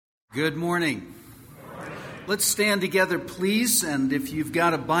Good morning. Let's stand together, please, and if you've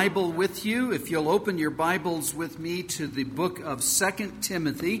got a Bible with you, if you'll open your Bibles with me to the book of 2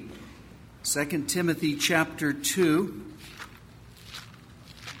 Timothy, 2 Timothy chapter 2.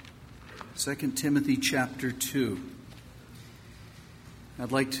 2 Timothy chapter 2.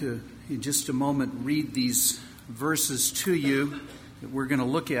 I'd like to, in just a moment, read these verses to you that we're going to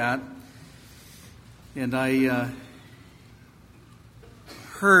look at. And I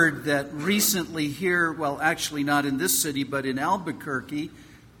heard that recently here, well, actually not in this city, but in Albuquerque,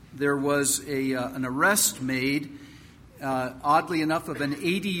 there was an arrest made, oddly enough, of an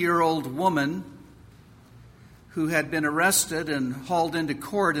 80-year-old woman who had been arrested and hauled into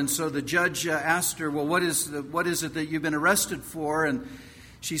court. And so the judge asked her, well, what is it that you've been arrested for? And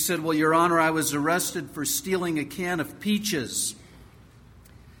she said, well, Your Honor, I was arrested for stealing a can of peaches.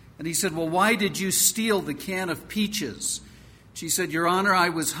 And he said, well, why did you steal the can of peaches? She said, Your Honor, I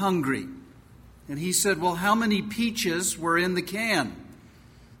was hungry. And he said, well, how many peaches were in the can?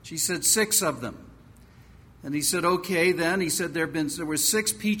 She said, 6 of them. And he said, okay, then. He said, there were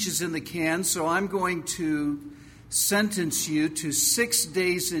 6 peaches in the can, so I'm going to sentence you to 6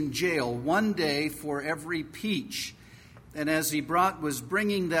 days in jail, 1 day for every peach. And as he was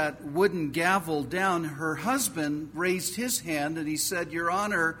bringing that wooden gavel down, her husband raised his hand and he said, Your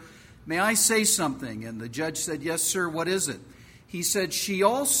Honor, may I say something? And the judge said, yes, sir, what is it? He said, she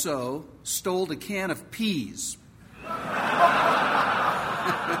also stole a can of peas. All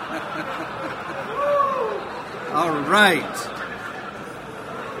right.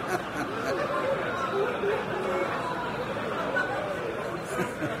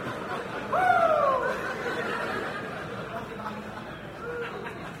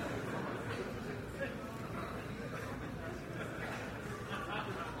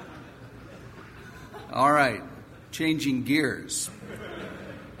 All right. Changing gears.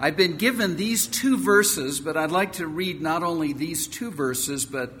 I've been given these 2 verses, but I'd like to read not only these 2 verses,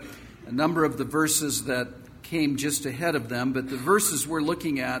 but a number of the verses that came just ahead of them. But the verses we're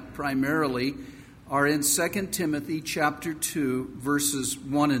looking at primarily are in 2 Timothy chapter 2, verses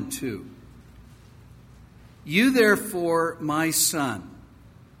 1 and 2. You therefore, my son,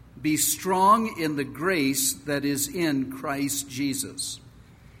 be strong in the grace that is in Christ Jesus.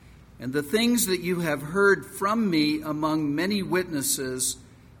 And the things that you have heard from me among many witnesses,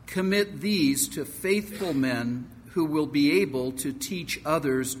 commit these to faithful men who will be able to teach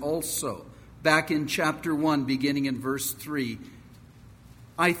others also. Back in chapter 1, beginning in verse 3.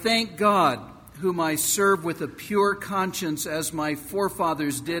 I thank God, whom I serve with a pure conscience as my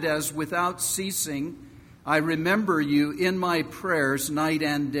forefathers did, as without ceasing I remember you in my prayers night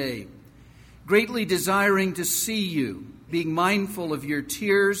and day, greatly desiring to see you, being mindful of your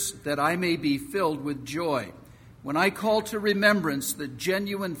tears, that I may be filled with joy, when I call to remembrance the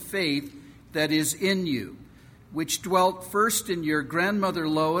genuine faith that is in you, which dwelt first in your grandmother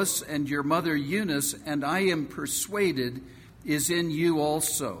Lois and your mother Eunice, and I am persuaded is in you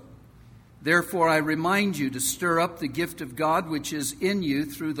also. Therefore I remind you to stir up the gift of God which is in you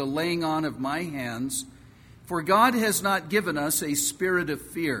through the laying on of my hands. For God has not given us a spirit of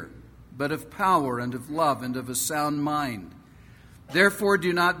fear, but of power and of love and of a sound mind. Therefore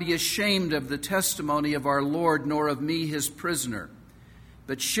do not be ashamed of the testimony of our Lord, nor of me his prisoner,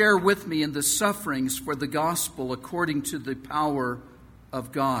 but share with me in the sufferings for the gospel according to the power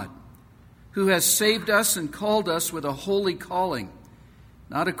of God, who has saved us and called us with a holy calling,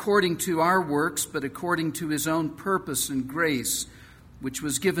 not according to our works, but according to his own purpose and grace, which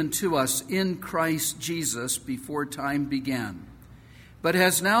was given to us in Christ Jesus before time began, but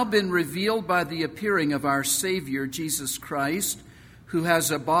has now been revealed by the appearing of our Savior, Jesus Christ, who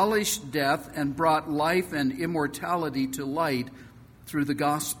has abolished death and brought life and immortality to light through the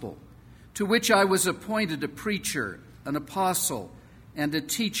gospel, to which I was appointed a preacher, an apostle, and a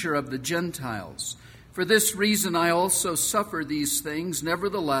teacher of the Gentiles. For this reason I also suffer these things.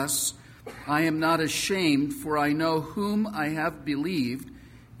 Nevertheless, I am not ashamed, for I know whom I have believed,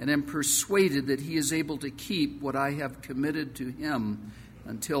 and am persuaded that he is able to keep what I have committed to him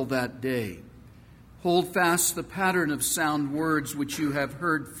until that day. Hold fast the pattern of sound words which you have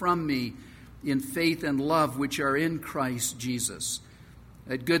heard from me in faith and love which are in Christ Jesus.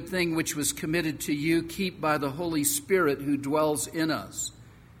 That good thing which was committed to you, keep by the Holy Spirit who dwells in us.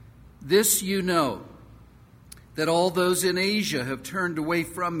 This you know, that all those in Asia have turned away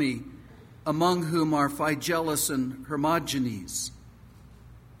from me, among whom are Phygelus and Hermogenes.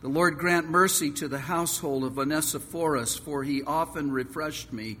 The Lord grant mercy to the household of Onesiphorus, for he often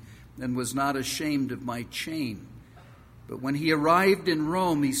refreshed me and was not ashamed of my chain. But when he arrived in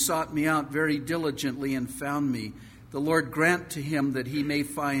Rome, he sought me out very diligently and found me. The Lord grant to him that he may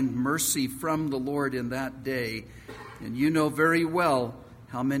find mercy from the Lord in that day. And you know very well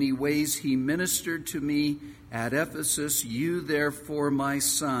how many ways he ministered to me at Ephesus. You therefore, my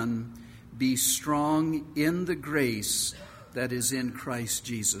son, be strong in the grace that is in Christ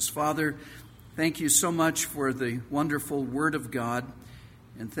Jesus. Father, thank you so much for the wonderful Word of God.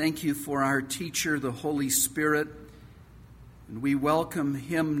 And thank you for our teacher, the Holy Spirit. And we welcome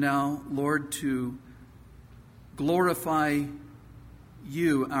him now, Lord, to glorify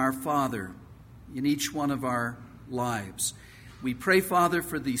you, our Father, in each one of our lives. We pray, Father,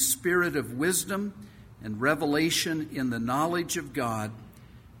 for the spirit of wisdom and revelation in the knowledge of God,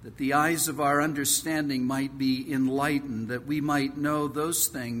 that the eyes of our understanding might be enlightened, that we might know those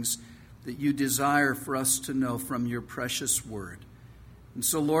things that you desire for us to know from your precious word. And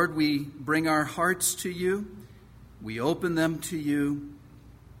so, Lord, we bring our hearts to you, we open them to you,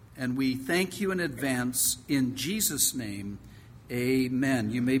 and we thank you in advance. In Jesus' name, amen.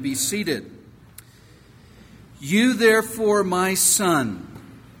 You may be seated. You therefore, my son,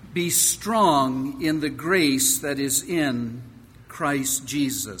 be strong in the grace that is in Christ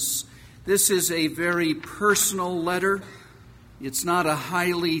Jesus. This is a very personal letter. It's not a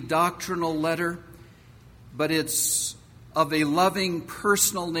highly doctrinal letter, but it's of a loving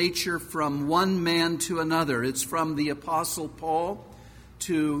personal nature from one man to another. It's from the Apostle Paul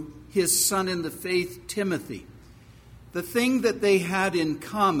to his son in the faith, Timothy. The thing that they had in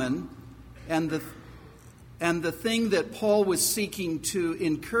common, and the thing that Paul was seeking to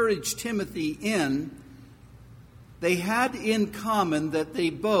encourage Timothy in, they had in common that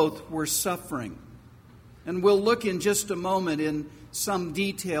they both were suffering. And we'll look in just a moment in some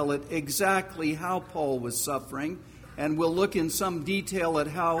detail at exactly how Paul was suffering, and we'll look in some detail at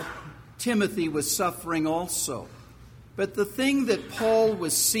how Timothy was suffering also. But the thing that Paul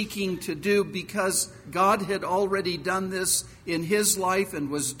was seeking to do, because God had already done this in his life and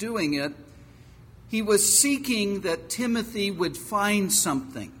was doing it, he was seeking that Timothy would find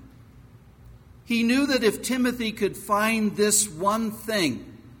something. He knew that if Timothy could find this one thing,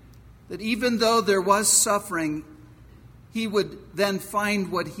 that even though there was suffering, he would then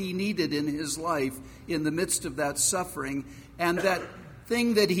find what he needed in his life in the midst of that suffering. And that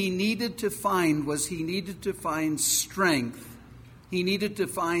thing that he needed to find was he needed to find strength. He needed to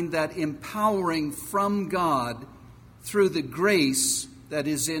find that empowering from God through the grace that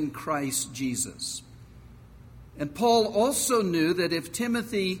is in Christ Jesus. And Paul also knew that if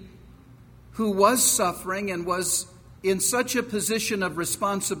Timothy, who was suffering and was in such a position of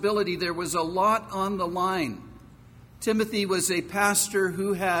responsibility, there was a lot on the line. Timothy was a pastor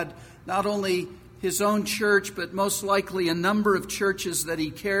who had not only his own church, but most likely a number of churches that he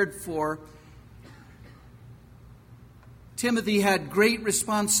cared for. Timothy had great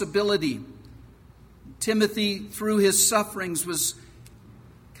responsibility. Timothy, through his sufferings, was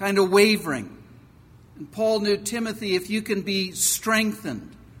kind of wavering. And Paul knew, Timothy, if you can be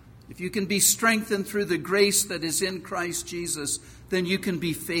strengthened, through the grace that is in Christ Jesus, then you can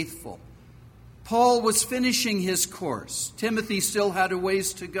be faithful. Paul was finishing his course. Timothy still had a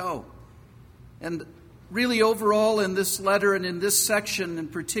ways to go. And really overall in this letter and in this section in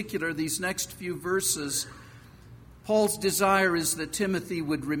particular, these next few verses, Paul's desire is that Timothy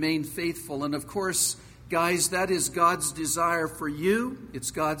would remain faithful. And of course, guys, that is God's desire for you.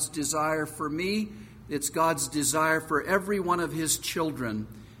 It's God's desire for me. It's God's desire for every one of his children,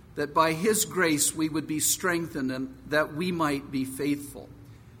 that by his grace we would be strengthened and that we might be faithful.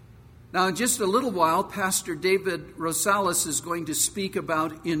 Now, in just a little while, Pastor David Rosales is going to speak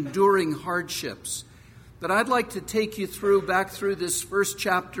about enduring hardships. But I'd like to take you back through this first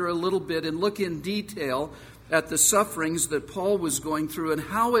chapter a little bit and look in detail at the sufferings that Paul was going through and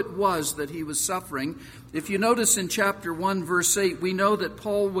how it was that he was suffering. If you notice in chapter 1, verse 8, we know that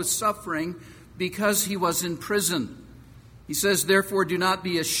Paul was suffering because he was in prison. He says, "Therefore do not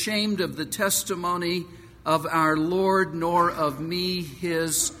be ashamed of the testimony of our Lord, nor of me,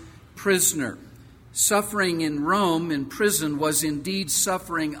 his prisoner." Suffering in Rome, in prison, was indeed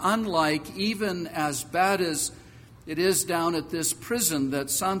suffering unlike, even as bad as it is down at this prison that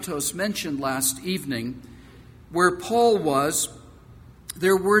Santos mentioned last evening. Where Paul was,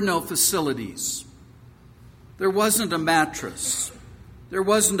 there were no facilities. There wasn't a mattress. There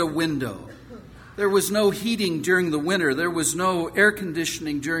wasn't a window. There was no heating during the winter. There was no air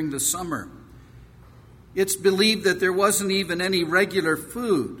conditioning during the summer. It's believed that there wasn't even any regular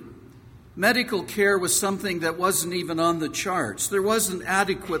food. Medical care was something that wasn't even on the charts. There wasn't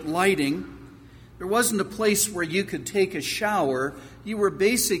adequate lighting. There wasn't a place where you could take a shower. You were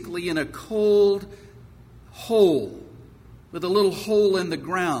basically in a cold hole with a little hole in the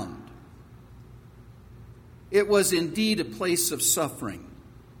ground. It was indeed a place of suffering.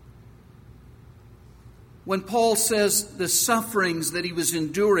 When Paul says the sufferings that he was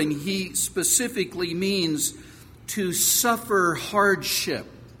enduring, he specifically means to suffer hardship.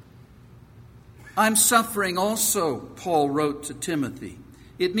 I'm suffering also, Paul wrote to Timothy.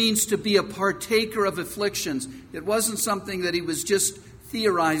 It means to be a partaker of afflictions. It wasn't something that he was just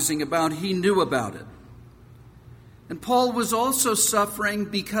theorizing about. He knew about it. And Paul was also suffering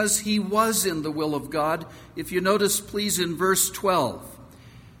because he was in the will of God. If you notice, please, in verse 12.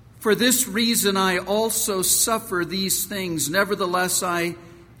 For this reason I also suffer these things. Nevertheless, I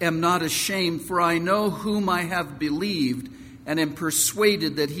am not ashamed, for I know whom I have believed, and am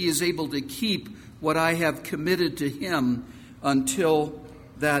persuaded that he is able to keep what I have committed to him until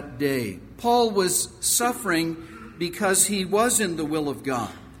that day. Paul was suffering because he was in the will of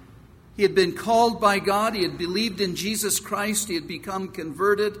God. He had been called by God. He had believed in Jesus Christ. He had become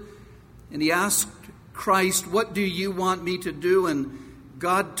converted. And he asked Christ, what do you want me to do? And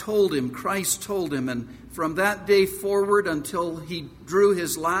God told him, Christ told him. And from that day forward until he drew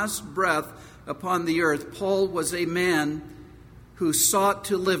his last breath upon the earth, Paul was a man who sought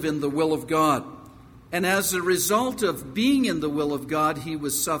to live in the will of God. And as a result of being in the will of God, he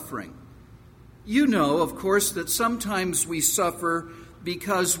was suffering. You know, of course, that sometimes we suffer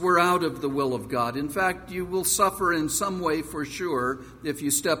because we're out of the will of God. In fact, you will suffer in some way for sure if you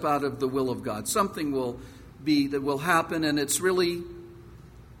step out of the will of God. Something will happen, and it's really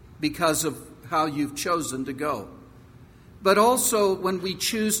because of how you've chosen to go. But also when we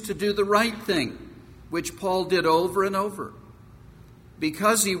choose to do the right thing, which Paul did over and over.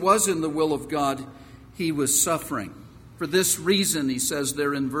 Because he was in the will of God, he was suffering. For this reason, he says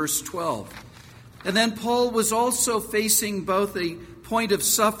there in verse 12. And then Paul was also facing both a point of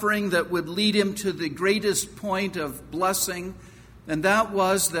suffering that would lead him to the greatest point of blessing, and that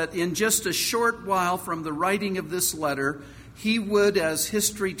was that in just a short while from the writing of this letter, he would, as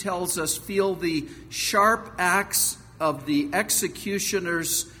history tells us, feel the sharp axe of the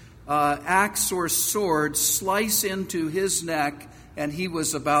executioner's axe or sword slice into his neck, and he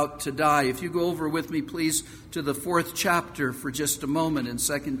was about to die. If you go over with me, please, to the 4th chapter for just a moment in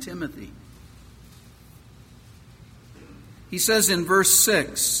 2 Timothy. He says in verse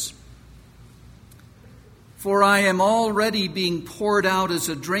 6, For I am already being poured out as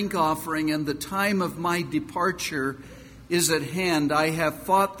a drink offering, and the time of my departure is at hand. I have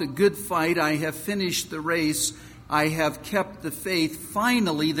fought the good fight. I have finished the race. I have kept the faith.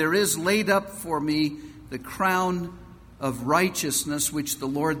 Finally, there is laid up for me the crown of righteousness, which the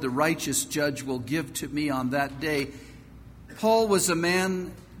Lord, the righteous judge, will give to me on that day. Paul was a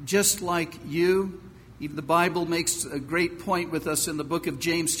man just like you. Even the Bible makes a great point with us in the book of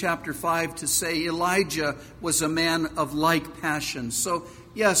James chapter 5 to say Elijah was a man of like passion. So,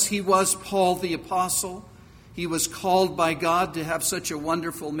 yes, he was Paul the apostle. He was called by God to have such a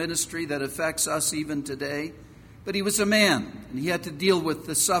wonderful ministry that affects us even today. But he was a man, and he had to deal with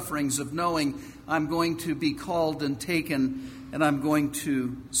the sufferings of knowing I'm going to be called and taken, and I'm going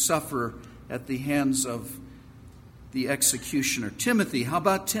to suffer at the hands of the executioner. Timothy, how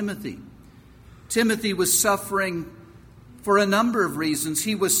about Timothy? Timothy was suffering for a number of reasons.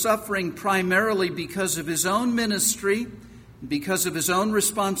 He was suffering primarily because of his own ministry, because of his own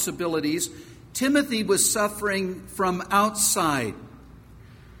responsibilities. Timothy was suffering from outside.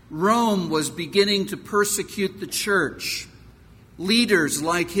 Rome was beginning to persecute the church. Leaders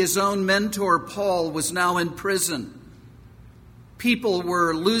like his own mentor Paul was now in prison. People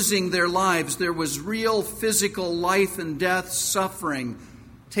were losing their lives. There was real physical life and death suffering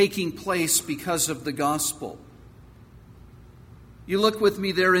taking place because of the gospel. You look with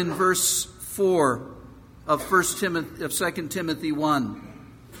me there in verse 4 of 2 Timothy 1.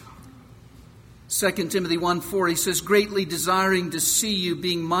 2 Timothy 1:4, he says, greatly desiring to see you,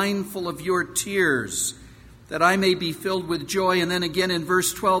 being mindful of your tears, that I may be filled with joy. And then again in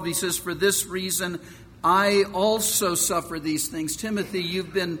verse 12, he says, for this reason I also suffer these things. Timothy,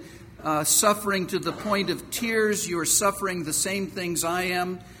 you've been suffering to the point of tears. You're suffering the same things I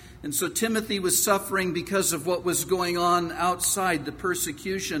am. And so Timothy was suffering because of what was going on outside, the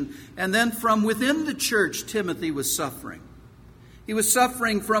persecution. And then from within the church, Timothy was suffering. He was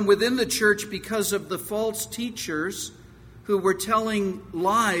suffering from within the church because of the false teachers who were telling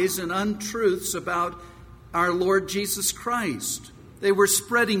lies and untruths about our Lord Jesus Christ. They were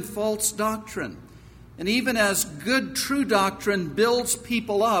spreading false doctrine. And even as good, true doctrine builds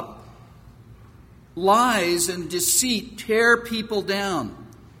people up, lies and deceit tear people down.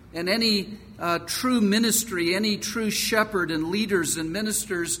 And any true ministry, any true shepherd and leaders and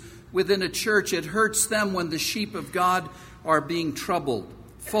ministers within a church, it hurts them when the sheep of God are being troubled.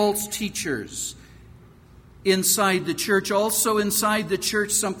 False teachers. inside the church. Also inside the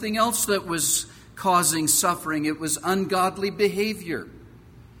church, something else that was causing suffering. It was ungodly behavior.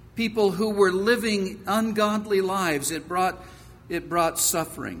 People who were living ungodly lives. It brought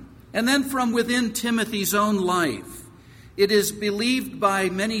suffering. And then from within Timothy's own life, it is believed by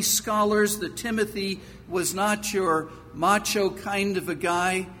many scholars that Timothy was not your macho kind of a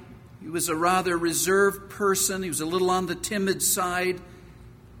guy. He was a rather reserved person. He was a little on the timid side.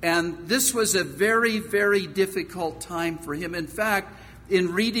 And this was a very, very difficult time for him. In fact,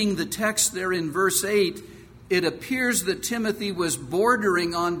 in reading the text there in verse 8, it appears that Timothy was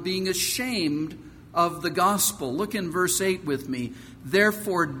bordering on being ashamed of the gospel. Look in verse 8 with me.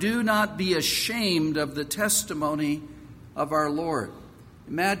 Therefore, do not be ashamed of the testimony of our Lord.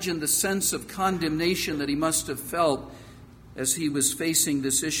 Imagine the sense of condemnation that he must have felt as he was facing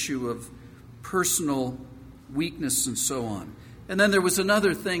this issue of personal weakness and so on. And then there was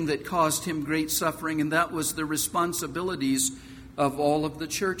another thing that caused him great suffering, and that was the responsibilities of all of the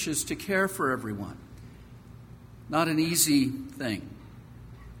churches to care for everyone. Not an easy thing.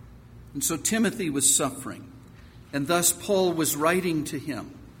 And so Timothy was suffering, and thus Paul was writing to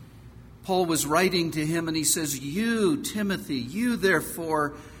him. Paul was writing to him, and he says, "You, Timothy, you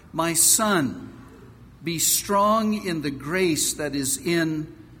therefore, my son, be strong in the grace that is in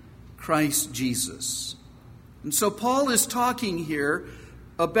Christ Jesus." And so Paul is talking here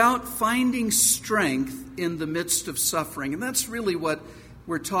about finding strength in the midst of suffering. And that's really what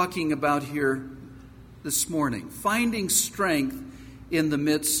we're talking about here this morning. Finding strength in the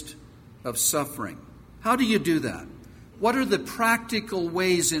midst of suffering. How do you do that? What are the practical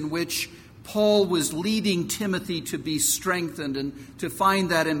ways in which Paul was leading Timothy to be strengthened and to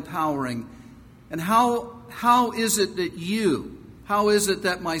find that empowering? And how is it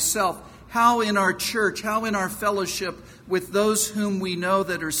that myself, how in our church, how in our fellowship with those whom we know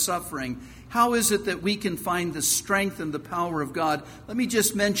that are suffering, how is it that we can find the strength and the power of God? Let me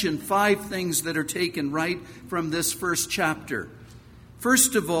just mention 5 things that are taken right from this first chapter.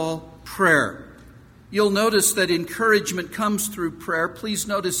 First of all, prayer. You'll notice that encouragement comes through prayer. Please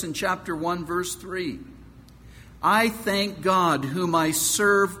notice in chapter 1, verse 3. I thank God, whom I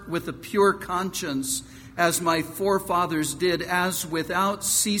serve with a pure conscience, as my forefathers did, as without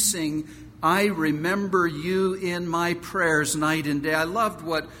ceasing I remember you in my prayers night and day. I loved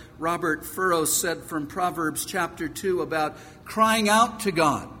what Robert Furrow said from Proverbs chapter 2 about crying out to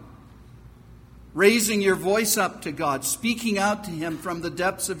God, raising your voice up to God, speaking out to Him from the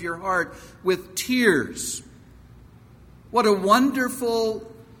depths of your heart with tears. What a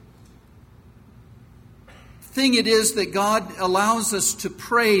wonderful thing it is that God allows us to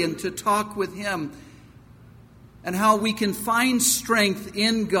pray and to talk with Him, and how we can find strength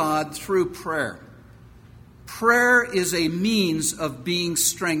in God through prayer. Prayer is a means of being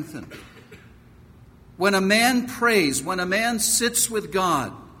strengthened. When a man prays, when a man sits with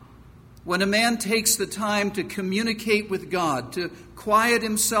God, when a man takes the time to communicate with God, to quiet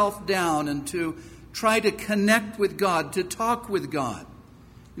himself down and to try to connect with God, to talk with God.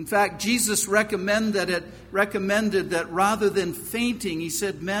 In fact, Jesus recommended that rather than fainting, He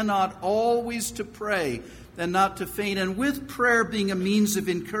said, men ought always to pray and not to faint. And with prayer being a means of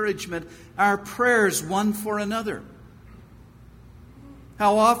encouragement, our prayers one for another.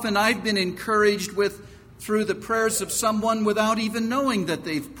 How often I've been encouraged through the prayers of someone without even knowing that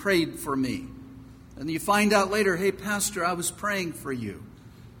they've prayed for me. And you find out later, hey, Pastor, I was praying for you.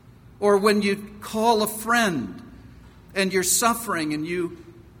 Or when you call a friend and you're suffering and you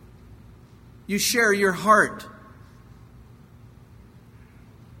share your heart.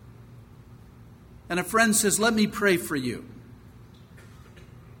 And a friend says, let me pray for you.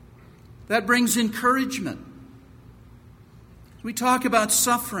 That brings encouragement. We talk about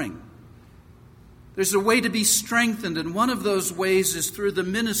suffering. There's a way to be strengthened, and one of those ways is through the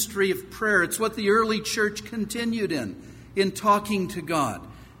ministry of prayer. It's what the early church continued in talking to God.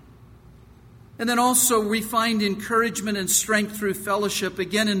 And then also we find encouragement and strength through fellowship.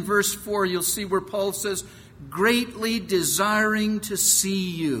 Again in verse 4, you'll see where Paul says, greatly desiring to see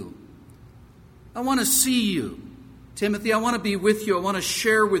you. I want to see you. Timothy, I want to be with you. I want to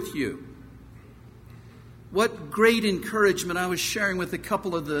share with you. What great encouragement. I was sharing with a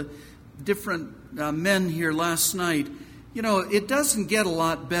couple of the different men here last night. You know, it doesn't get a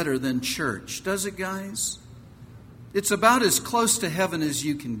lot better than church, does it, guys? It's about as close to heaven as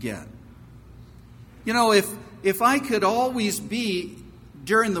you can get. You know, if I could always be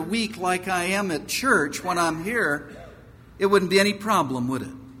during the week like I am at church when I'm here, it wouldn't be any problem, would it?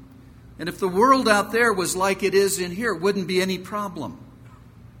 And if the world out there was like it is in here, it wouldn't be any problem.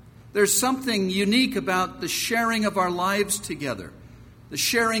 There's something unique about the sharing of our lives together. the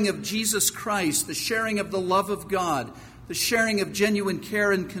sharing of Jesus Christ, the sharing of the love of God, the sharing of genuine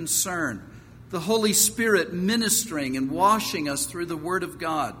care and concern, the Holy Spirit ministering and washing us through the Word of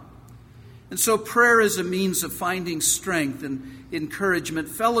God. And so prayer is a means of finding strength and encouragement.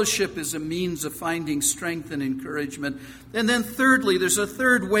 Fellowship is a means of finding strength and encouragement. And then thirdly, there's a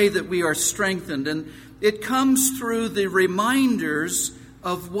third way that we are strengthened, and it comes through the reminders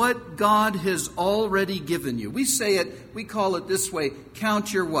of what God has already given you. We call it this way,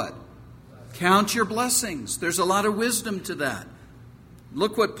 count your what? Count your blessings. There's a lot of wisdom to that.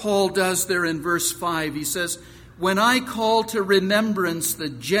 Look what Paul does there in verse 5. He says, when I call to remembrance the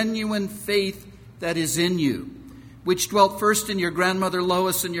genuine faith that is in you, which dwelt first in your grandmother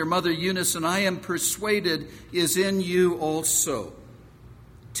Lois and your mother Eunice, and I am persuaded is in you also.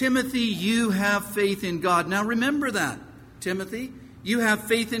 Timothy, you have faith in God. Now remember that, Timothy. You have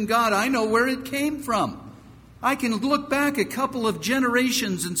faith in God. I know where it came from. I can look back a couple of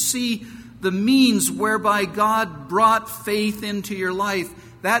generations and see the means whereby God brought faith into your life.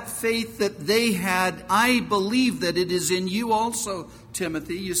 That faith that they had, I believe that it is in you also,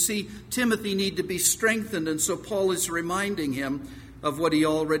 Timothy. You see, Timothy needed to be strengthened, and so Paul is reminding him of what he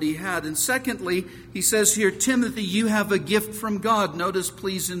already had. And secondly, he says here, Timothy, you have a gift from God. Notice,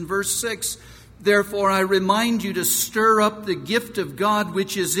 please, in verse 6, therefore I remind you to stir up the gift of God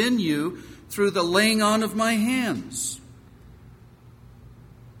which is in you through the laying on of my hands.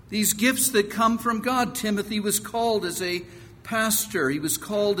 These gifts that come from God. Timothy was called as a pastor. He was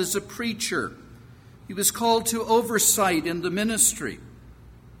called as a preacher. He was called to oversight in the ministry.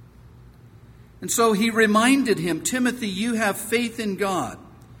 And so he reminded him, Timothy, you have faith in God.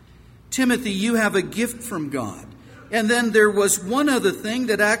 Timothy, you have a gift from God. And then there was one other thing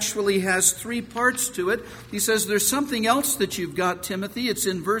that actually has three parts to it. He says there's something else that you've got, Timothy. It's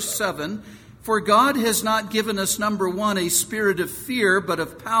in verse 7. For God has not given us, number one, a spirit of fear, but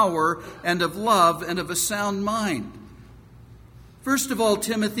of power and of love and of a sound mind. First of all,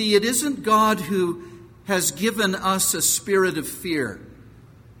 Timothy, it isn't God who has given us a spirit of fear.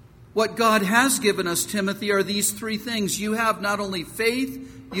 What God has given us, Timothy, are these three things. You have not only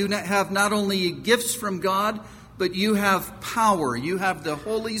faith, you have not only gifts from God, but you have power. You have the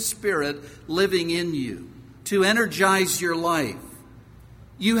Holy Spirit living in you to energize your life.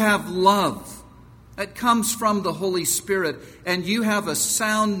 You have love that comes from the Holy Spirit, and you have a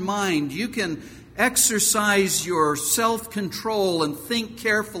sound mind. You can exercise your self-control and think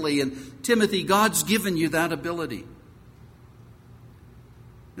carefully. And Timothy, God's given you that ability.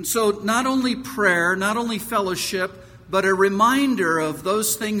 And so not only prayer, not only fellowship, but a reminder of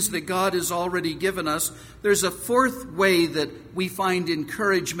those things that God has already given us. There's a fourth way that we find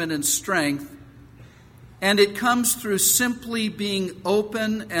encouragement and strength, and it comes through simply being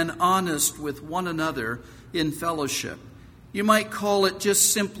open and honest with one another in fellowship. You might call it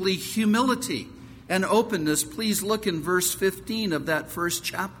just simply humility and openness. Please look in verse 15 of that first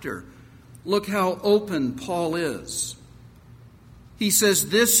chapter. Look how open Paul is. He says,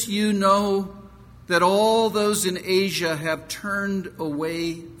 this you know, that all those in Asia have turned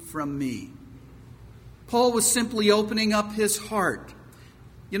away from me. Paul was simply opening up his heart.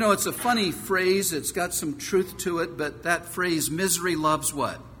 You know, it's a funny phrase. It's got some truth to it, but that phrase, misery loves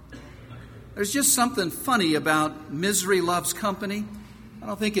what? There's just something funny about misery loves company. I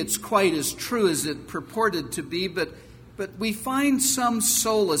don't think it's quite as true as it purported to be, but we find some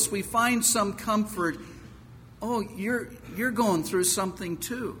solace. We find some comfort. Oh, you're going through something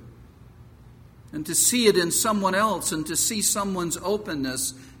too. And to see it in someone else, and to see someone's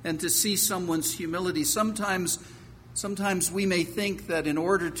openness, and to see someone's humility. Sometimes we may think that in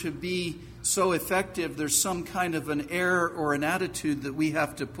order to be so effective, there's some kind of an air or an attitude that we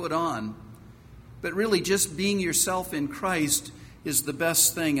have to put on. But really, just being yourself in Christ is the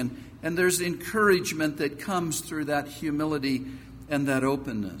best thing. And there's encouragement that comes through that humility and that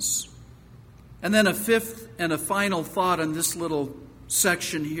openness. And then a fifth and a final thought on this little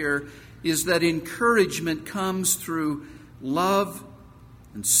section here is that encouragement comes through love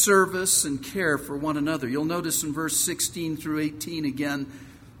and service and care for one another. You'll notice in verse 16 through 18 again,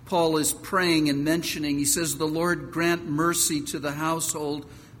 Paul is praying and mentioning, he says, the Lord grant mercy to the household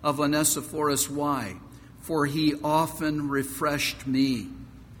of Onesiphorus. Why? For he often refreshed me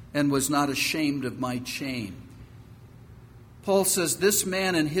and was not ashamed of my chain. Paul says this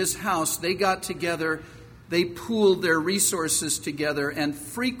man and his house, they got together, they pooled their resources together, and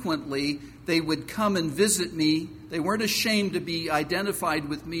frequently they would come and visit me. They weren't ashamed to be identified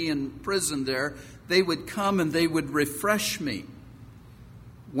with me in prison there. They would come and they would refresh me.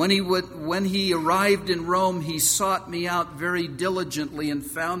 When he arrived in Rome, he sought me out very diligently and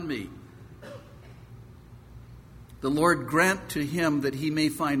found me. The Lord grant to him that he may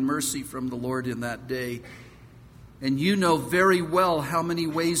find mercy from the Lord in that day. And you know very well how many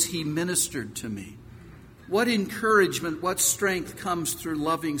ways he ministered to me. What encouragement, what strength comes through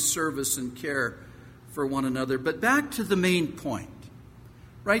loving service and care for one another. But back to the main point,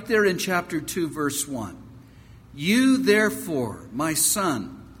 right there in chapter 2, verse 1. You therefore, my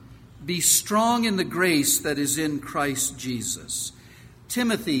son, be strong in the grace that is in Christ Jesus.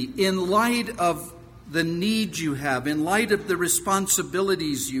 Timothy, in light of the need you have, in light of the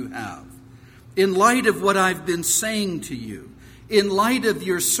responsibilities you have, in light of what I've been saying to you, in light of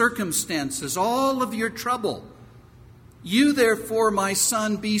your circumstances, all of your trouble, you therefore, my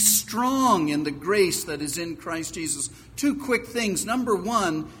son, be strong in the grace that is in Christ Jesus. Two quick things. Number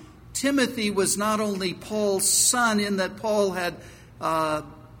one, Timothy was not only Paul's son in that Paul had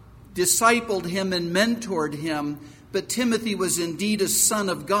discipled him and mentored him, but Timothy was indeed a son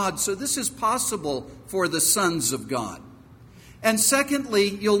of God. So this is possible for the sons of God. And secondly,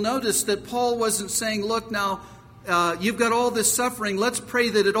 you'll notice that Paul wasn't saying, look now, you've got all this suffering, let's pray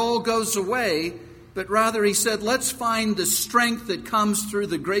that it all goes away. But rather he said, let's find the strength that comes through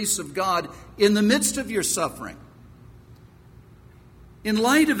the grace of God in the midst of your suffering. In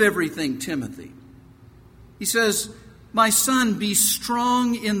light of everything, Timothy, he says, my son, be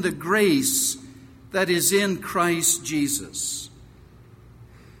strong in the grace that is in Christ Jesus.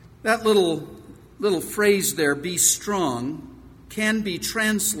 That little phrase there, be strong, can be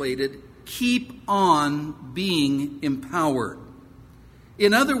translated, keep on being empowered.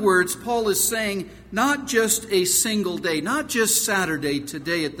 In other words, Paul is saying, not just a single day, not just Saturday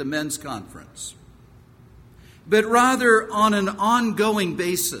today at the men's conference, but rather on an ongoing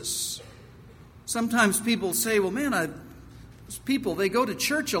basis. Sometimes people say, well, man, those people, they go to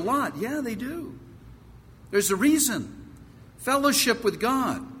church a lot. Yeah, they do. There's a reason. Fellowship with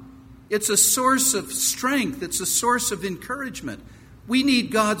God. It's a source of strength. It's a source of encouragement. We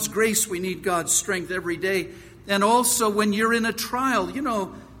need God's grace. We need God's strength every day. And also when you're in a trial,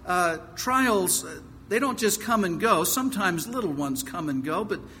 trials, they don't just come and go. Sometimes little ones come and go,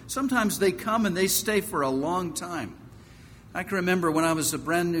 but sometimes they come and they stay for a long time. I can remember when I was a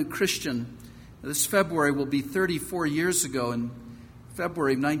brand new Christian, this February will be 34 years ago. In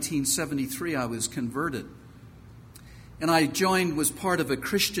February of 1973, I was converted. And I was part of a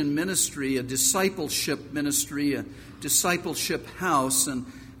Christian ministry, a discipleship ministry, a discipleship house. And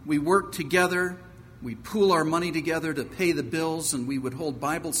we worked together. We pool our money together to pay the bills. And we would hold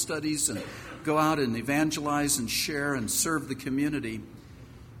Bible studies and go out and evangelize and share and serve the community.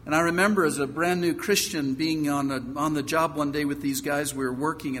 And I remember as a brand new Christian being on the job one day with these guys. We were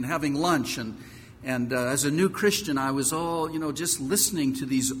working and having lunch. And as a new Christian, I was all, just listening to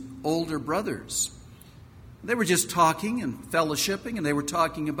these older brothers. They were just talking and fellowshipping, and they were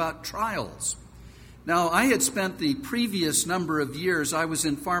talking about trials. Now, I had spent the previous number of years, I was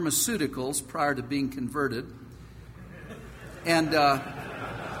in pharmaceuticals prior to being converted. And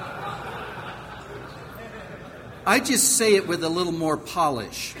I just say it with a little more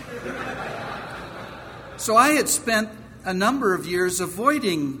polish. So I had spent a number of years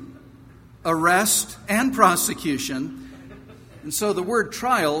avoiding arrest and prosecution. And so the word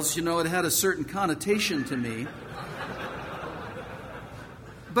trials, it had a certain connotation to me.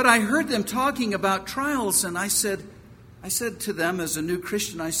 But I heard them talking about trials, and I said to them as a new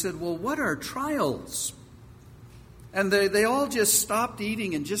Christian, I said, well, what are trials? And they all just stopped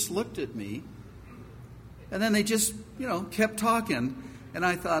eating and just looked at me. And then they just, kept talking. And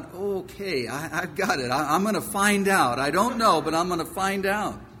I thought, okay, I've got it. I'm going to find out. I don't know, but I'm going to find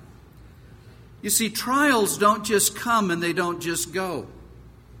out. You see, trials don't just come and they don't just go.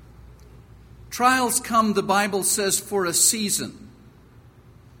 Trials come, the Bible says, for a season.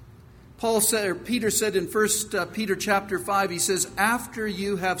 Peter said in 1 Peter chapter 5, he says, after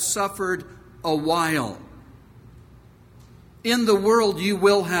you have suffered a while. In the world you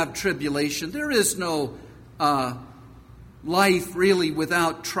will have tribulation. There is no life really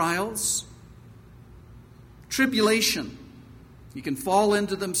without trials. Tribulation. You can fall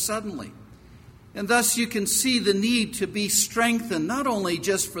into them suddenly. And thus you can see the need to be strengthened, not only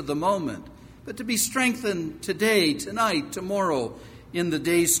just for the moment, but to be strengthened today, tonight, tomorrow, in the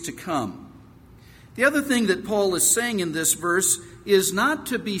days to come. The other thing that Paul is saying in this verse is not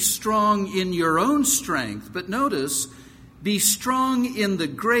to be strong in your own strength, but notice, be strong in the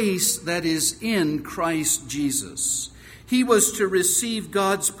grace that is in Christ Jesus. He was to receive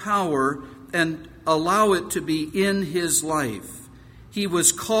God's power and allow it to be in his life. He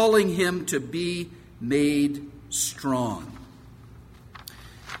was calling him to be made strong.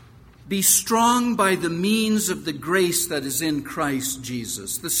 Be strong by the means of the grace that is in Christ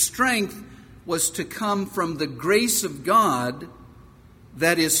Jesus. The strength was to come from the grace of God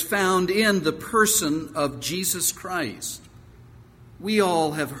that is found in the person of Jesus Christ. We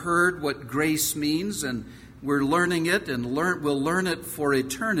all have heard what grace means, and we're learning it, and we'll learn it for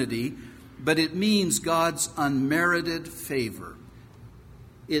eternity, but it means God's unmerited favor.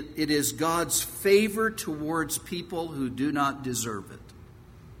 It is God's favor towards people who do not deserve it.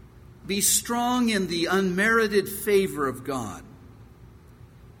 Be strong in the unmerited favor of God.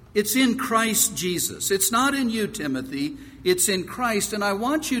 It's in Christ Jesus. It's not in you, Timothy. It's in Christ. And I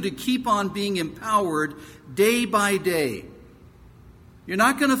want you to keep on being empowered day by day. You're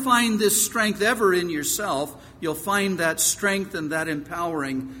not going to find this strength ever in yourself. You'll find that strength and that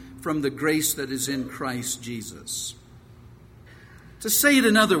empowering from the grace that is in Christ Jesus. To say it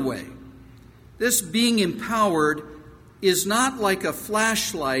another way, this being empowered is not like a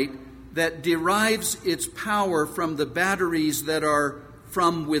flashlight that derives its power from the batteries that are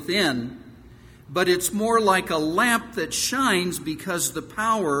from within, but it's more like a lamp that shines because the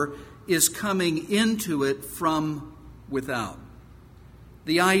power is coming into it from without.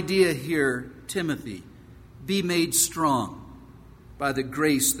 The idea here, Timothy, be made strong by the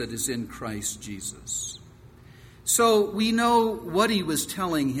grace that is in Christ Jesus. So we know what he was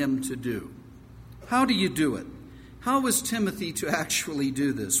telling him to do. How do you do it? How was Timothy to actually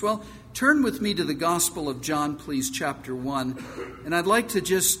do this? Well, turn with me to the Gospel of John, please, chapter 1. And I'd like to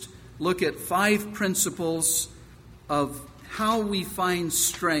just look at 5 principles of how we find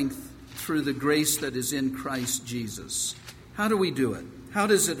strength through the grace that is in Christ Jesus. How do we do it? How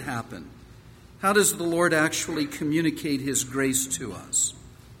does it happen? How does the Lord actually communicate his grace to us?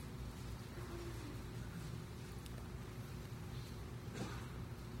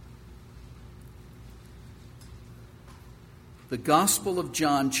 The Gospel of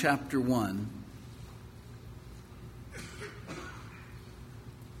John, chapter 1.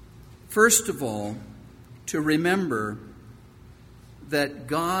 First of all, to remember that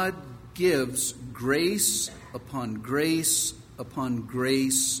God gives grace upon grace upon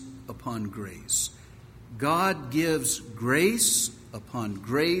grace upon grace. God gives grace upon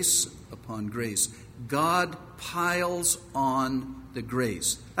grace upon grace. God piles on the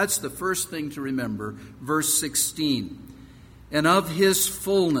grace. That's the first thing to remember. Verse 16. And of his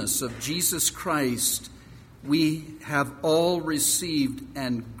fullness of Jesus Christ, we have all received,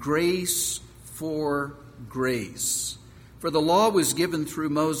 and grace for grace. For the law was given through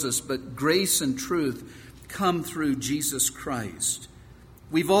Moses, but grace and truth come through Jesus Christ.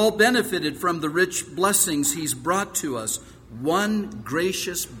 We've all benefited from the rich blessings he's brought to us, one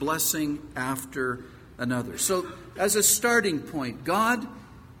gracious blessing after another. So, as a starting point, God,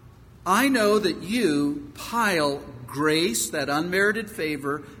 I know that you pile grace, that unmerited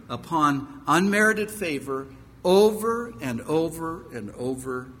favor, upon unmerited favor over and over and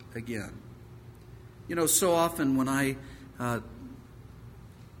over again. You know, so often when I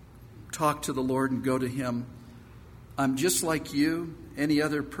talk to the Lord and go to him, I'm just like you, any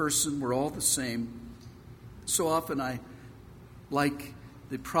other person, we're all the same. So often I, like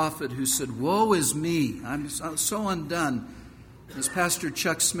the prophet who said, woe is me, I'm so undone. As Pastor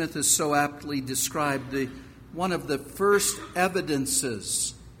Chuck Smith has so aptly described, one of the first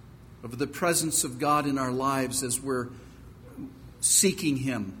evidences of the presence of God in our lives as we're seeking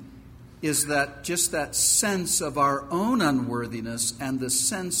him is that just that sense of our own unworthiness and the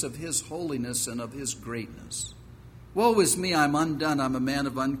sense of his holiness and of his greatness. Woe is me, I'm undone, I'm a man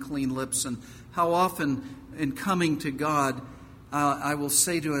of unclean lips. And how often in coming to God, I will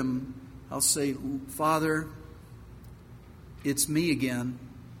say to him, I'll say, Father, it's me again.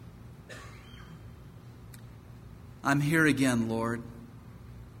 I'm here again, Lord.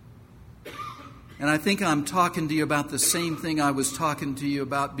 And I think I'm talking to you about the same thing I was talking to you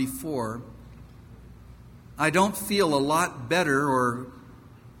about before. I don't feel a lot better, or,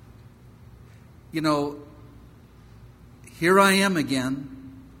 here I am again.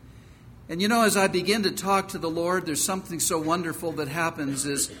 And as I begin to talk to the Lord, there's something so wonderful that happens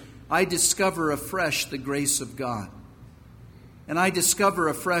is I discover afresh the grace of God. And I discover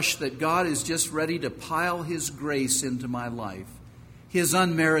afresh that God is just ready to pile his grace into my life, his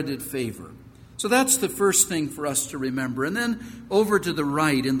unmerited favor. So that's the first thing for us to remember. And then over to the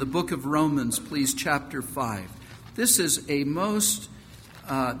right in the book of Romans, please, chapter 5. This is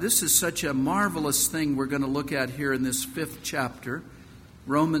such a marvelous thing we're going to look at here in this 5th chapter,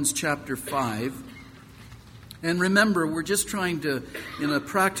 Romans chapter 5. And remember, we're just trying to, in a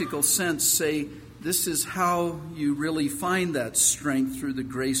practical sense, say this is how you really find that strength through the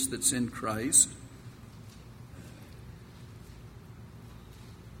grace that's in Christ.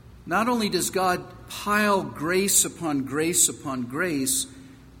 Not only does God pile grace upon grace upon grace,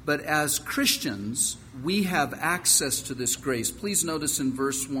 But as Christians, we have access to this grace. Please notice in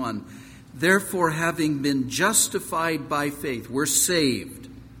verse 1, therefore, having been justified by faith, we're saved.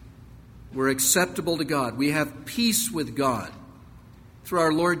 We're acceptable to God. We have peace with God through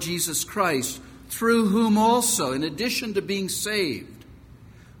our Lord Jesus Christ, through whom also, in addition to being saved,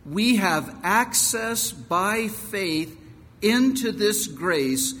 we have access by faith into this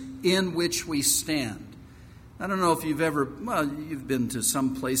grace in which we stand. I don't know if you've been to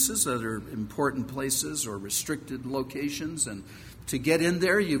some places that are important places or restricted locations, and to get in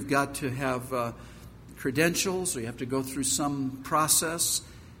there, you've got to have credentials, or you have to go through some process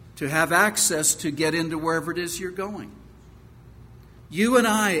to have access to get into wherever it is you're going. You and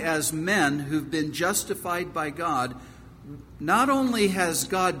I, as men who've been justified by God, not only has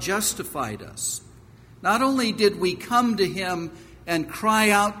God justified us, not only did we come to Him and cry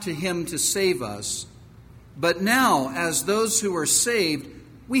out to Him to save us, but now, as those who are saved,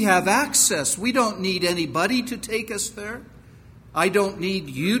 we have access. We don't need anybody to take us there. I don't need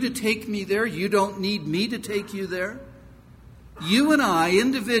you to take me there. You don't need me to take you there. You and I,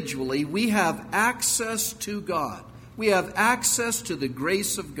 individually, we have access to God. We have access to the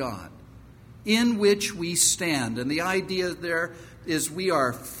grace of God in which we stand. And the idea there is we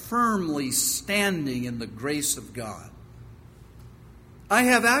are firmly standing in the grace of God. I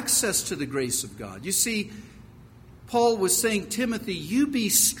have access to the grace of God. You see, Paul was saying, Timothy, you be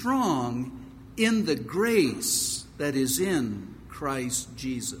strong in the grace that is in Christ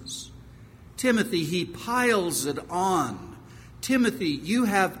Jesus. Timothy, he piles it on. Timothy, you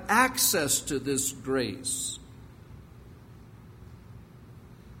have access to this grace.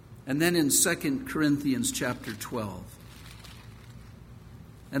 And then in 2 Corinthians chapter 12,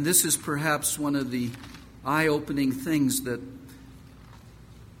 and this is perhaps one of the eye-opening things that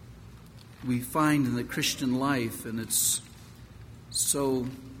we find in the Christian life, and it's so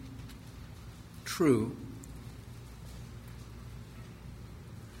true.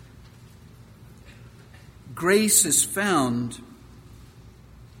 Grace is found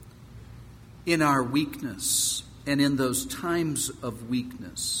in our weakness and in those times of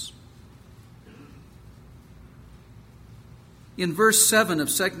weakness. In verse 7 of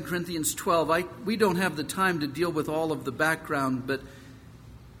 2 Corinthians 12, we don't have the time to deal with all of the background, but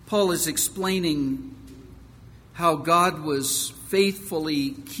Paul is explaining how God was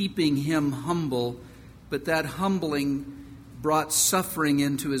faithfully keeping him humble, but that humbling brought suffering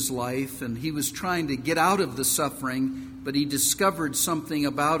into his life, and he was trying to get out of the suffering, but he discovered something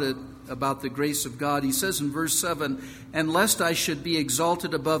about it, about the grace of God. He says in verse 7, and lest I should be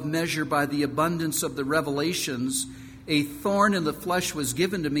exalted above measure by the abundance of the revelations, a thorn in the flesh was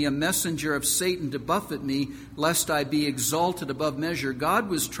given to me, a messenger of Satan to buffet me, lest I be exalted above measure. God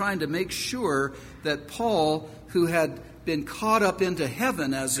was trying to make sure that Paul, who had been caught up into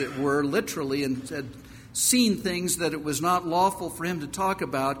heaven, as it were, literally, and had seen things that it was not lawful for him to talk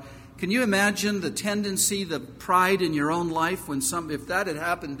about. Can you imagine the tendency, the pride in your own life if that had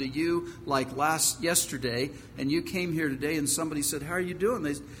happened to you like yesterday, and you came here today and somebody said, how are you doing?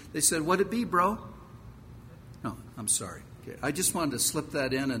 They said, what'd it be, bro? No, I'm sorry. Okay. I just wanted to slip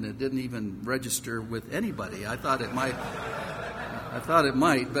that in, and it didn't even register with anybody. I thought it might.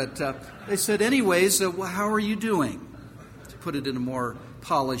 But they said, anyways, well, how are you doing? To put it in a more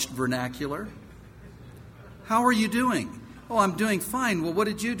polished vernacular. How are you doing? Oh, I'm doing fine. Well, what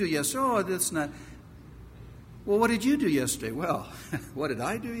did you do yesterday? Oh, that's not. Well, what did you do yesterday? Well, what did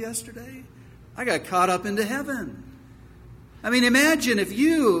I do yesterday? I got caught up into heaven. I mean, imagine if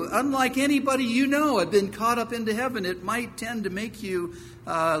you, unlike anybody you know, had been caught up into heaven. It might tend to make you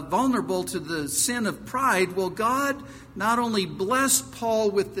vulnerable to the sin of pride. Well, God not only blessed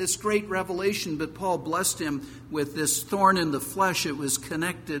Paul with this great revelation, but Paul blessed him with this thorn in the flesh. It was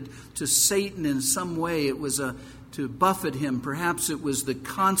connected to Satan in some way. It was to buffet him. Perhaps it was the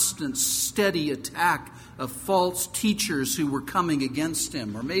constant, steady attack of false teachers who were coming against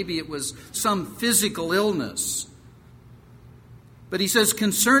him. Or maybe it was some physical illness. But he says,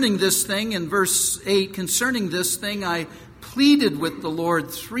 concerning this thing, in verse 8, concerning this thing, I pleaded with the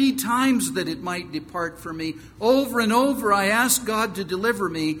Lord 3 times that it might depart from me. Over and over I asked God to deliver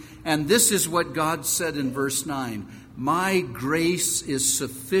me. And this is what God said in verse 9. My grace is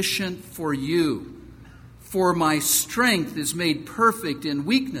sufficient for you, for my strength is made perfect in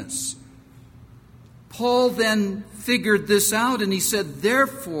weakness. Paul then figured this out, and he said,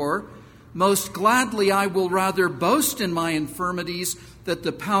 therefore, most gladly I will rather boast in my infirmities, that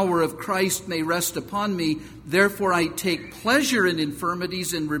the power of Christ may rest upon me. Therefore I take pleasure in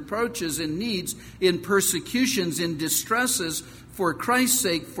infirmities, in reproaches, in needs, in persecutions, in distresses, for Christ's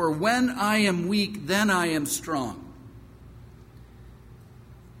sake. For when I am weak, then I am strong.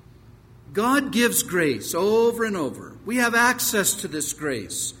 God gives grace over and over. We have access to this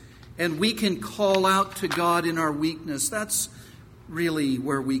grace, and we can call out to God in our weakness. That's really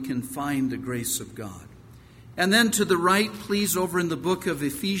where we can find the grace of God. And then to the right, please, over in the book of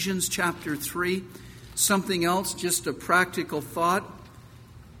Ephesians chapter 3, something else, just a practical thought,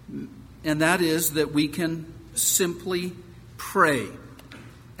 and that is that we can simply pray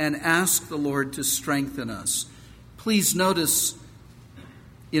and ask the Lord to strengthen us. Please notice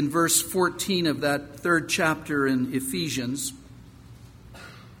in verse 14 of that third chapter in Ephesians,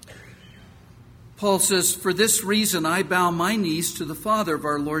 Paul says, "For this reason I bow my knees to the Father of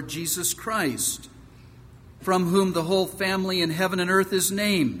our Lord Jesus Christ, from whom the whole family in heaven and earth is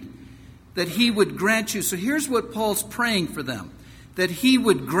named, that he would grant you." So here's what Paul's praying for them. That he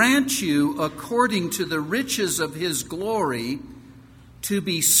would grant you, according to the riches of his glory, to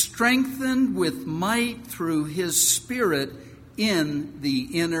be strengthened with might through his Spirit in the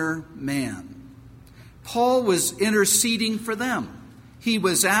inner man. Paul was interceding for them. He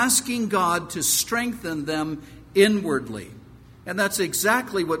was asking God to strengthen them inwardly. And that's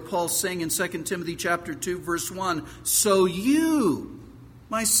exactly what Paul's saying in 2 Timothy chapter 2, verse 1. "So you,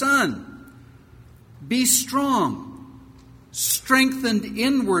 my son, be strong, strengthened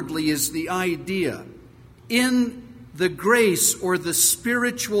inwardly," is the idea, in the grace or the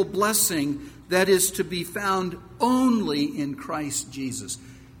spiritual blessing that is to be found only in Christ Jesus.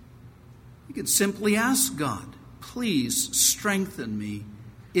 You can simply ask God, "Please strengthen me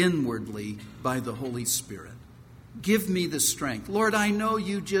inwardly by the Holy Spirit. Give me the strength. Lord, I know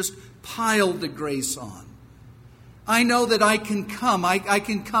you just piled the grace on. I know that I can come. I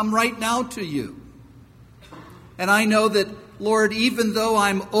can come right now to you. And I know that, Lord, even though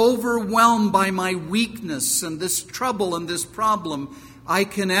I'm overwhelmed by my weakness and this trouble and this problem, I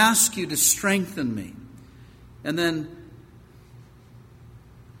can ask you to strengthen me." And then,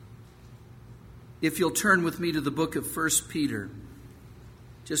 if you'll turn with me to the book of 1 Peter,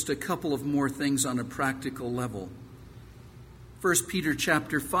 just a couple of more things on a practical level. 1 Peter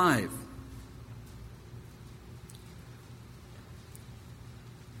chapter 5.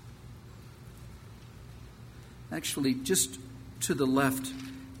 Actually, just to the left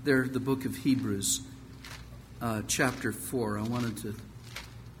there, the book of Hebrews, chapter 4. I wanted to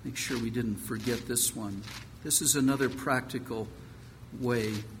make sure we didn't forget this one. This is another practical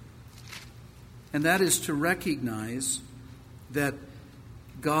way, and that is to recognize that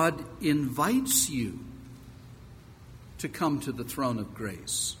God invites you to come to the throne of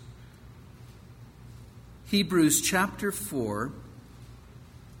grace. Hebrews chapter 4,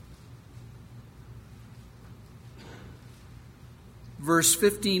 verse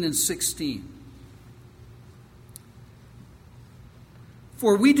 15 and 16.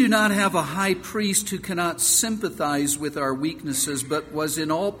 "For we do not have a high priest who cannot sympathize with our weaknesses, but was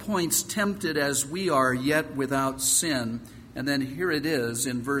in all points tempted as we are, yet without sin." And then here it is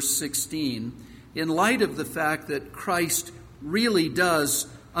in verse 16. In light of the fact that Christ really does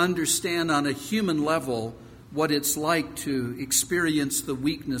understand on a human level what it's like to experience the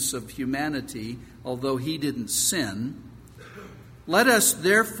weakness of humanity, although he didn't sin, "Let us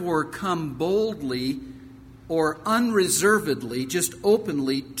therefore come boldly," or unreservedly, just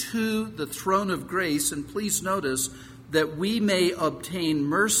openly, "to the throne of grace." And please notice that we may obtain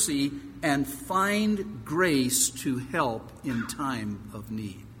mercy and find grace to help in time of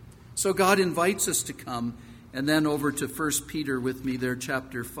need. So God invites us to come. And then over to 1 Peter with me there,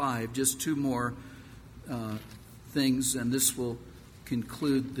 chapter 5. Just two more things, and this will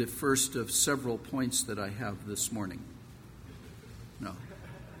conclude the first of several points that I have this morning. No.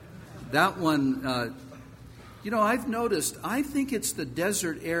 That one... I've noticed, I think it's the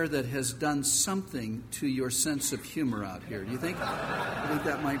desert air that has done something to your sense of humor out here. Do you think? I think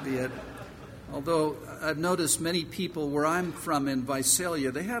that might be it. Although I've noticed many people where I'm from in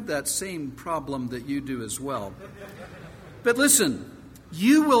Visalia, they have that same problem that you do as well. But listen,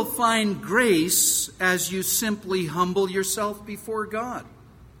 you will find grace as you simply humble yourself before God.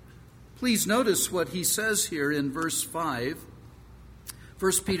 Please notice what he says here in verse 5.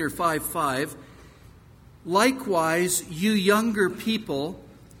 1 Peter 5:5. "Likewise, you younger people,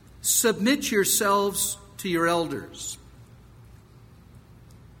 submit yourselves to your elders.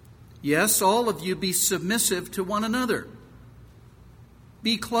 Yes, all of you be submissive to one another.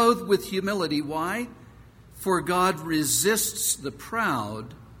 Be clothed with humility." Why? "For God resists the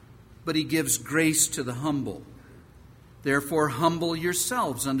proud, but he gives grace to the humble. Therefore humble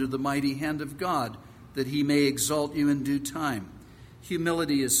yourselves under the mighty hand of God, that he may exalt you in due time."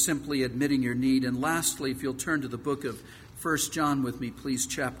 Humility is simply admitting your need. And lastly, if you'll turn to the book of 1 John with me, please,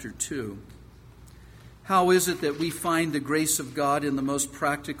 chapter 2. How is it that we find the grace of God in the most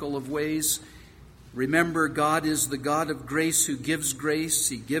practical of ways? Remember, God is the God of grace who gives grace.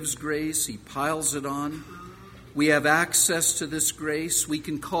 He gives grace. He piles it on. We have access to this grace. We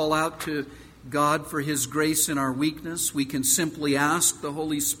can call out to God for His grace in our weakness. We can simply ask the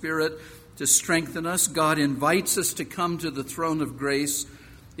Holy Spirit to strengthen us. God invites us to come to the throne of grace.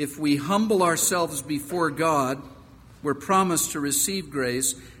 If we humble ourselves before God, we're promised to receive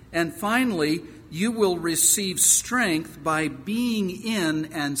grace. And finally, you will receive strength by being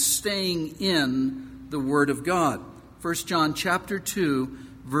in and staying in the Word of God. 1 John chapter 2,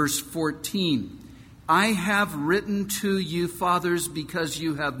 verse 14. I have written to you, fathers, because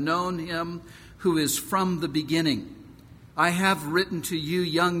you have known Him who is from the beginning. I have written to you,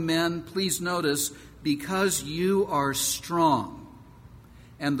 young men, please notice, because you are strong,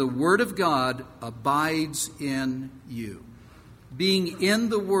 and the Word of God abides in you. Being in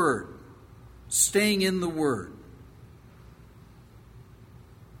the Word, staying in the Word.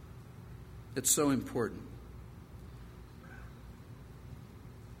 It's so important.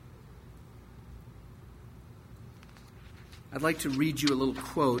 I'd like to read you a little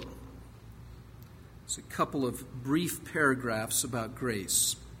quote. It's a couple of brief paragraphs about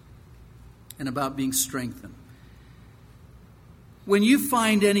grace and about being strengthened. When you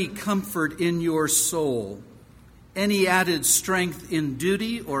find any comfort in your soul, any added strength in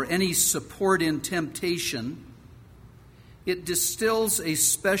duty, or any support in temptation, it distills a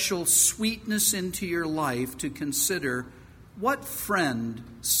special sweetness into your life to consider what friend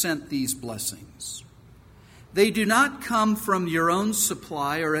sent these blessings. They do not come from your own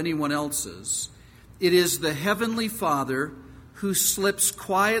supply or anyone else's. It is the Heavenly Father who slips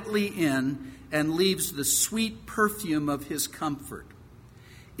quietly in and leaves the sweet perfume of His comfort.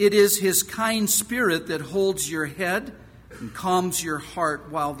 It is His kind Spirit that holds your head and calms your heart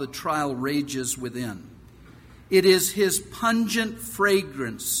while the trial rages within. It is His pungent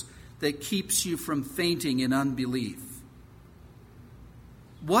fragrance that keeps you from fainting in unbelief.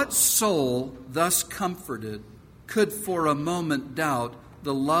 What soul thus comforted could for a moment doubt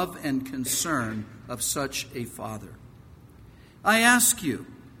the love and concern of such a Father? I ask you,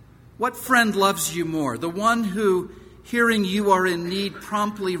 what friend loves you more? The one who, hearing you are in need,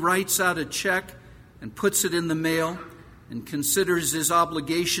 promptly writes out a check and puts it in the mail and considers his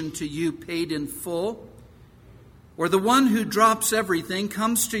obligation to you paid in full? Or the one who drops everything,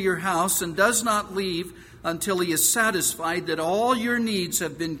 comes to your house, and does not leave until he is satisfied that all your needs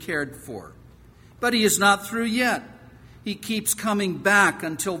have been cared for? But he is not through yet. He keeps coming back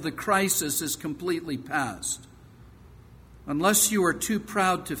until the crisis is completely past. Unless you are too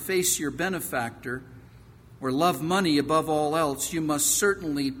proud to face your benefactor or love money above all else, you must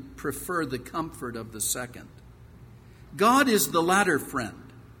certainly prefer the comfort of the second. God is the latter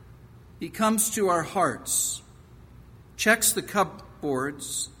friend. He comes to our hearts, checks the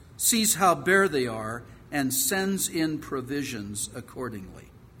cupboards, sees how bare they are, and sends in provisions accordingly.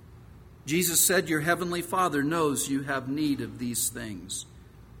 Jesus said, your heavenly Father knows you have need of these things,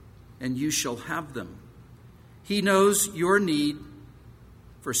 and you shall have them. He knows your need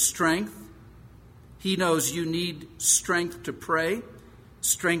for strength. He knows you need strength to pray,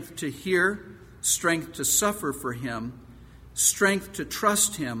 strength to hear, strength to suffer for Him, strength to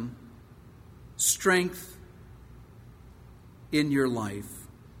trust Him, strength in your life.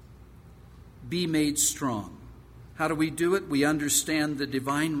 Be made strong. How do we do it? We understand the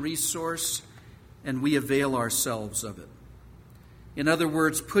divine resource and we avail ourselves of it. In other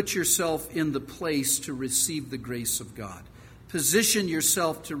words, put yourself in the place to receive the grace of God. Position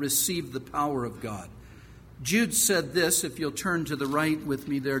yourself to receive the power of God. Jude said this, if you'll turn to the right with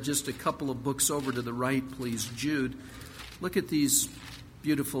me there, just a couple of books over to the right, please. Jude, look at these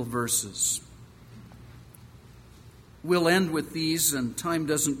beautiful verses. We'll end with these, and time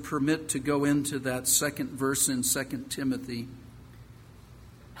doesn't permit to go into that second verse in 2 Timothy.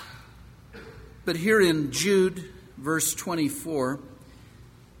 But here in Jude, verse 24,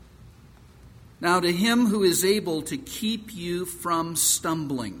 now to Him who is able to keep you from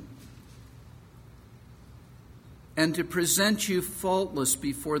stumbling and to present you faultless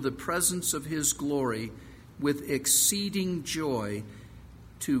before the presence of His glory with exceeding joy,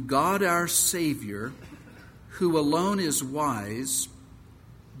 to God our Savior, who alone is wise,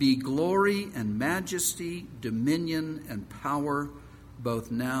 be glory and majesty, dominion and power, both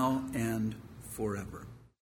now and forever.